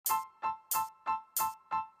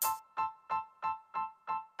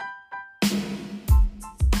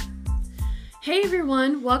Hey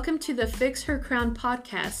everyone, welcome to the Fix Her Crown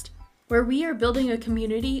podcast, where we are building a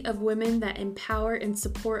community of women that empower and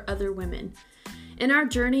support other women. In our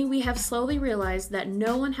journey, we have slowly realized that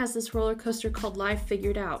no one has this roller coaster called life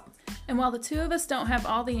figured out. And while the two of us don't have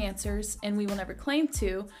all the answers, and we will never claim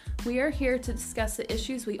to, we are here to discuss the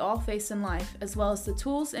issues we all face in life, as well as the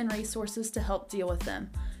tools and resources to help deal with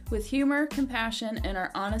them. With humor, compassion, and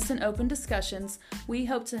our honest and open discussions, we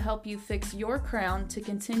hope to help you fix your crown to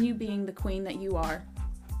continue being the queen that you are.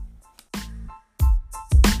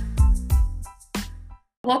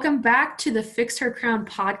 Welcome back to the Fix Her Crown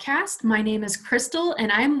podcast. My name is Crystal,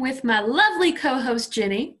 and I'm with my lovely co-host,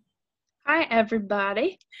 Jenny. Hi,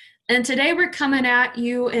 everybody. And today we're coming at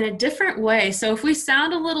you in a different way. So if we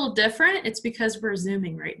sound a little different, it's because we're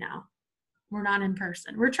Zooming right now. We're not in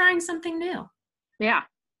person. We're trying something new. Yeah.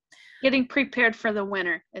 Getting prepared for the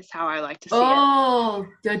winter is how I like to see it. Oh,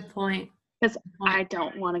 good point. Because I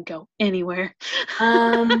don't want to go anywhere.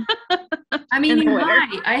 I mean, you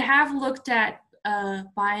might. I have looked at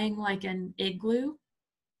buying like an igloo.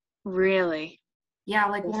 Really? Yeah,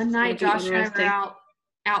 like one night Josh and I were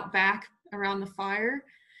out back around the fire.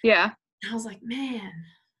 Yeah. I was like, man,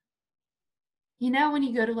 you know when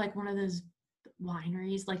you go to like one of those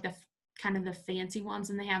wineries, like the kind of the fancy ones,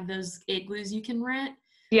 and they have those igloos you can rent?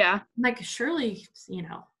 Yeah. Like, surely,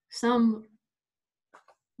 some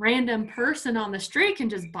random person on the street can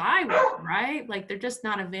just buy one, right? Like, they're just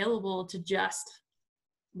not available to just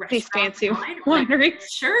these fancy wineries. Like,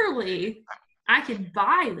 surely I could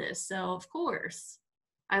buy this. So, of course,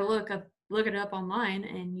 I look it up online,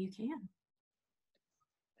 and you can.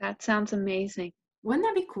 That sounds amazing. Wouldn't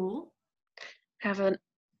that be cool? Have an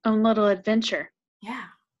own little adventure. Yeah.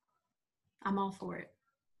 I'm all for it.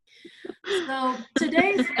 So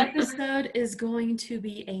today's episode is going to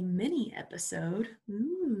be a mini episode.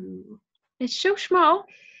 Ooh. It's so small.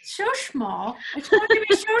 So small. It's going to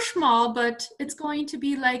be so small, but it's going to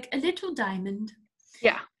be like a little diamond.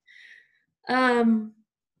 Yeah.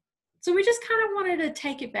 So we just kind of wanted to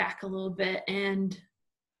take it back a little bit, and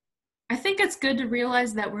I think it's good to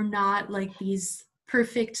realize that we're not like these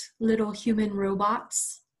perfect little human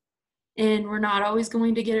robots, and we're not always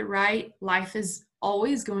going to get it right. Life is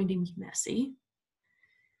always going to be messy.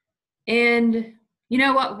 And you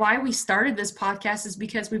know what? Why we started this podcast is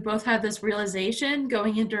because we both had this realization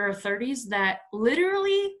going into our 30s that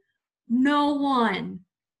literally no one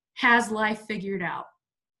has life figured out.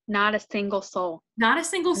 Not a single soul. Not a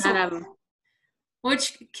single soul. None of them.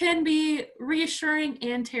 Which can be reassuring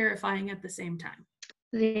and terrifying at the same time.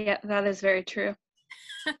 Yeah, that is very true.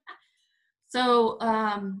 So,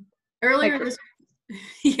 earlier this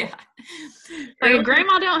yeah. Like if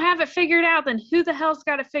grandma don't have it figured out, then who the hell's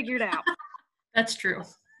got it figured out? That's true.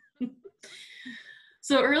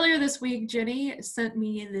 So earlier this week, Jenny sent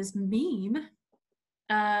me this meme.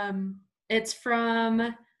 It's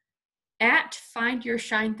from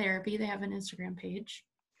 @FindYourShineTherapy. They have an Instagram page.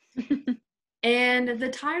 And the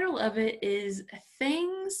title of it is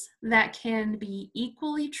Things That Can Be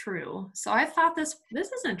Equally True. So I thought this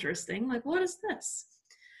is interesting. Like, what is this?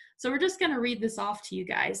 So we're just going to read this off to you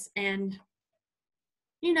guys, and,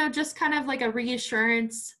 just kind of like a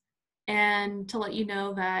reassurance and to let you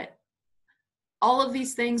know that all of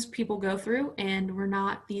these things people go through, and we're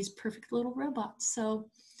not these perfect little robots.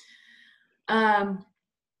 So, the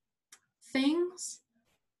things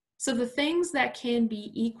that can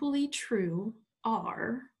be equally true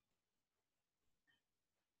are: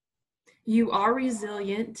 you are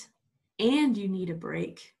resilient and you need a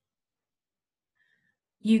break.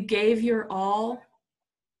 You gave your all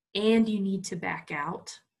and you need to back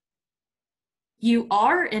out. You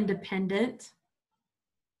are independent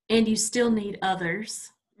and you still need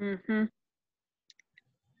others. Mm-hmm.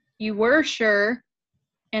 You were sure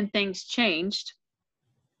and things changed.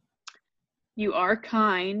 You are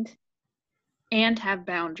kind and have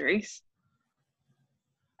boundaries.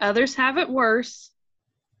 Others have it worse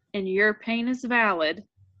and your pain is valid.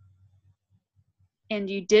 And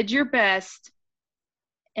you did your best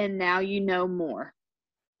and now you know more.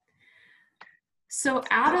 So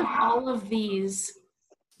out of all of these,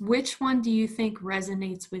 which one do you think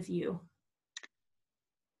resonates with you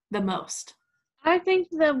the most? I think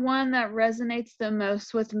the one that resonates the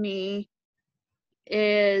most with me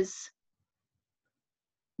is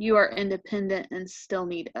you are independent and still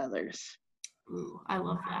need others. Ooh, I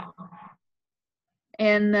love that.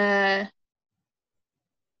 And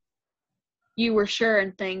you were sure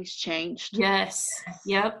and things changed. Yes.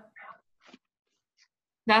 Yep.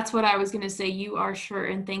 That's what I was going to say. You are sure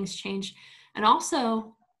and things change. And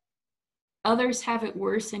also, others have it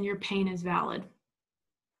worse and your pain is valid.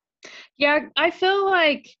 Yeah, I feel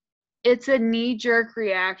like it's a knee-jerk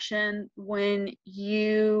reaction when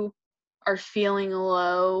you are feeling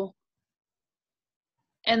low.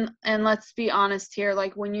 And let's be honest here,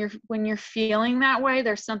 like when you're feeling that way,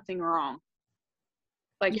 there's something wrong.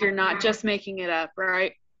 Like you're not just making it up,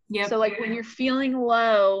 right? Yep. So like when you're feeling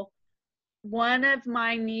low, one of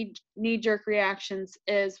my knee-jerk reactions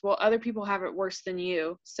is, well, other people have it worse than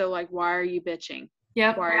you. So like, why are you bitching?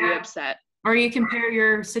 Yep. Why are you upset? Or you compare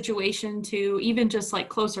your situation to even just like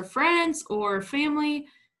closer friends or family.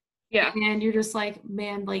 Yeah. And you're just like,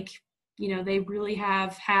 man, like, you know, they really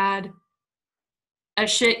have had a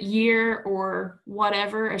shit year or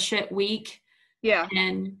whatever, a shit week. Yeah.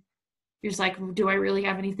 And you're just like, do I really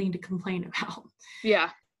have anything to complain about? Yeah.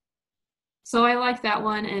 So I like that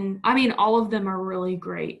one. And I mean, all of them are really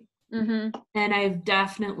great. Mm-hmm. And I've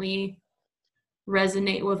definitely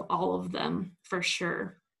resonate with all of them for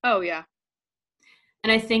sure. Oh, yeah.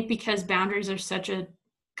 And I think because boundaries are such a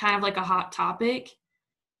kind of like a hot topic,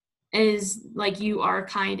 is like you are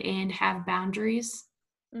kind and have boundaries.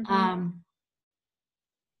 Mm-hmm.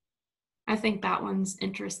 I think that one's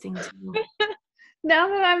interesting too. Now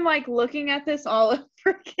that I'm like looking at this all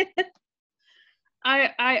over again,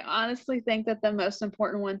 I honestly think that the most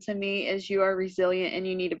important one to me is you are resilient and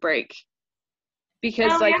you need a break.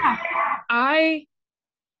 Because I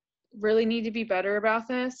really need to be better about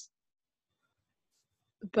this.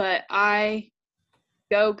 But I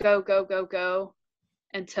go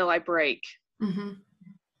until I break. Mm-hmm.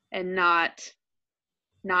 And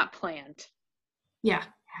not planned. Yeah.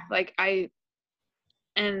 Like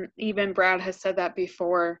and even Brad has said that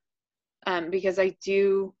before, because I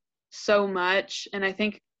do so much, and I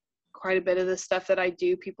think quite a bit of the stuff that I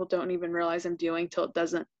do, people don't even realize I'm doing till it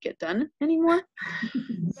doesn't get done anymore.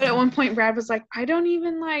 But at one point, Brad was like, I don't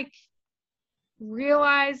even like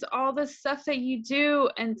realize all the stuff that you do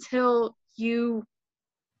until you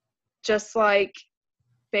just like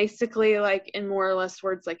basically like in more or less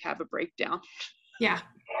words like have a breakdown. Yeah.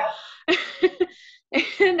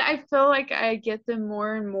 And I feel like I get them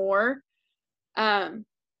more and more.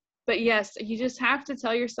 But yes, you just have to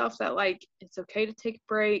tell yourself that like it's okay to take a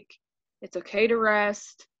break. It's okay to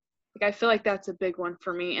rest. Like I feel like that's a big one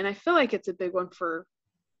for me. And I feel like it's a big one for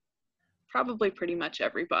probably pretty much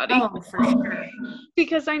everybody. Oh, for sure.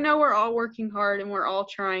 Because I know we're all working hard and we're all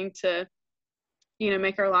trying to, you know,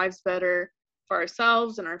 make our lives better for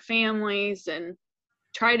ourselves and our families and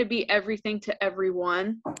try to be everything to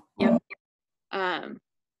everyone. Yep.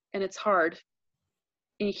 And it's hard.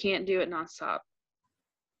 And you can't do it nonstop.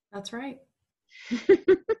 That's right.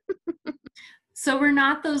 So we're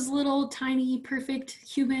not those little tiny perfect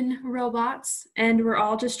human robots, and we're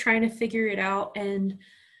all just trying to figure it out. And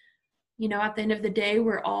you know, at the end of the day,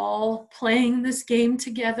 we're all playing this game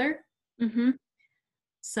together. Mm-hmm.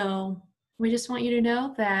 So we just want you to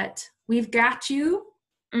know that we've got you.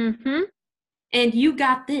 Mm-hmm. And you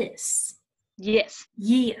got this. Yes.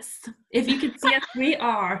 Yes. If you can see us, we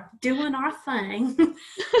are doing our thing.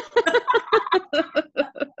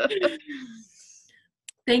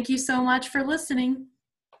 Thank you so much for listening.